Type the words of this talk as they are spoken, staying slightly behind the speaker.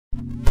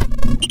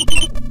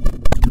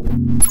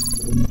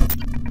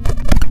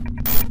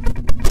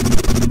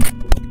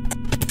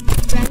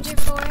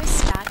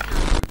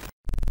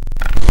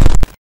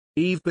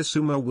Yves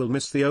Bissouma will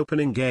miss the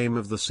opening game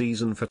of the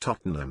season for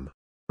Tottenham.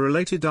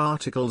 Related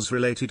articles.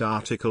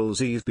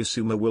 Yves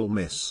Bissouma will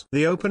miss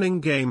the opening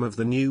game of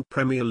the new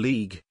Premier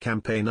League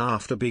campaign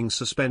after being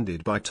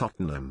suspended by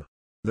Tottenham.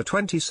 The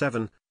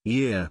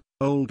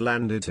 27-year-old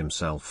landed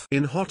himself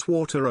in hot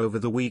water over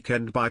the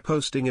weekend by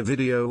posting a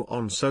video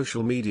on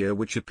social media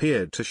which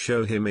appeared to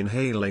show him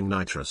inhaling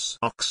nitrous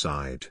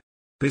oxide.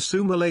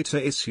 Bissouma later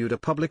issued a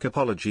public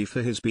apology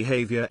for his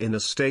behavior in a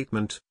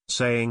statement,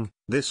 saying,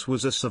 "This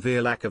was a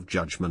severe lack of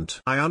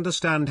judgment. I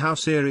understand how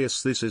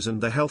serious this is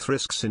and the health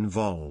risks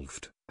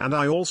involved, and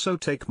I also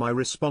take my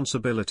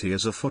responsibility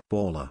as a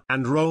footballer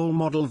and role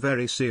model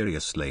very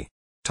seriously."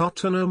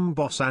 Tottenham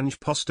boss Ange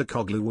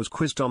Postecoglou was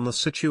quizzed on the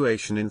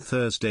situation in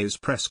Thursday's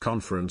press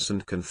conference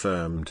and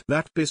confirmed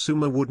that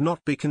Bissouma would not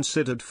be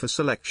considered for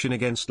selection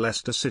against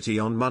Leicester City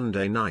on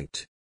Monday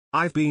night.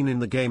 "I've been in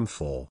the game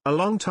for a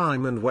long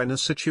time, and when a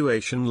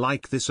situation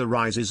like this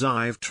arises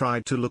I've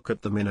tried to look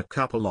at them in a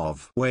couple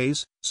of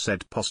ways,"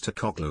 said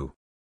Postecoglou.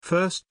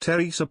 "First,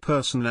 Terry's a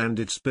person and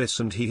it's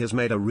Biss and he has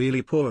made a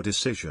really poor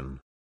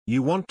decision.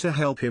 You want to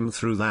help him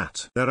through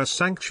that. There are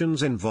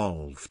sanctions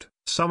involved,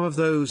 some of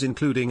those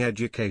including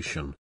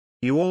education.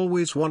 You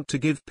always want to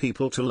give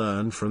people to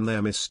learn from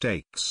their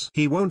mistakes.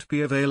 He won't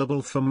be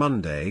available for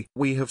Monday.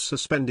 We have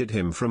suspended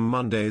him from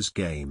Monday's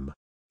game.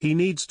 He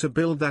needs to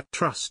build that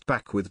trust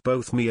back with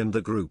both me and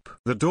the group.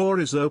 The door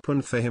is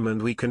open for him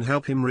and we can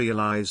help him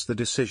realize the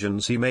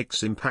decisions he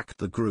makes impact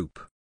the group."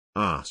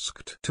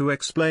 Asked to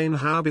explain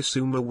how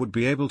Bissouma would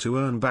be able to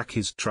earn back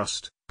his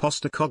trust,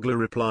 Postecoglou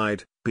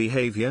replied,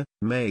 "Behavior,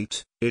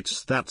 mate,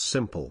 it's that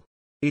simple.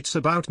 It's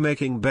about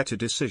making better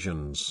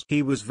decisions.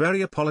 He was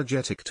very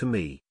apologetic to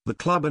me, the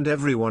club and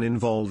everyone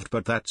involved,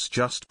 but that's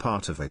just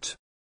part of it.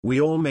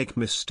 We all make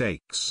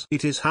mistakes.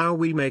 It is how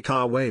we make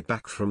our way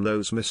back from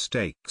those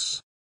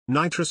mistakes."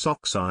 Nitrous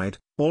oxide,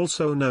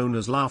 also known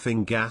as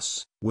laughing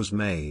gas, was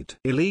made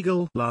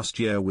illegal last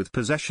year with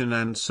possession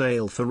and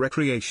sale for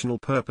recreational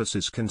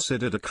purposes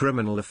considered a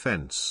criminal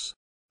offense.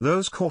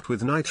 Those caught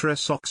with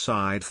nitrous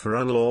oxide for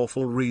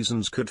unlawful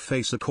reasons could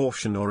face a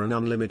caution or an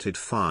unlimited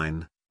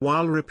fine,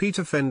 while repeat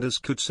offenders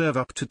could serve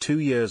up to 2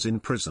 years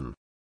in prison.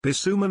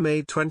 Bissouma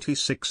made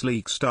 26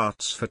 league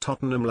starts for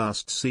Tottenham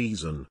last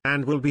season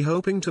and will be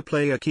hoping to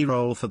play a key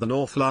role for the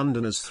North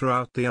Londoners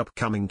throughout the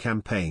upcoming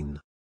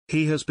campaign.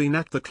 He has been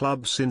at the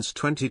club since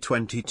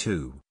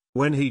 2022,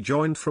 when he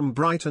joined from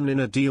Brighton in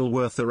a deal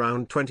worth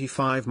around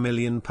 £25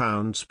 million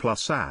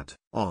plus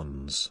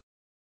add-ons.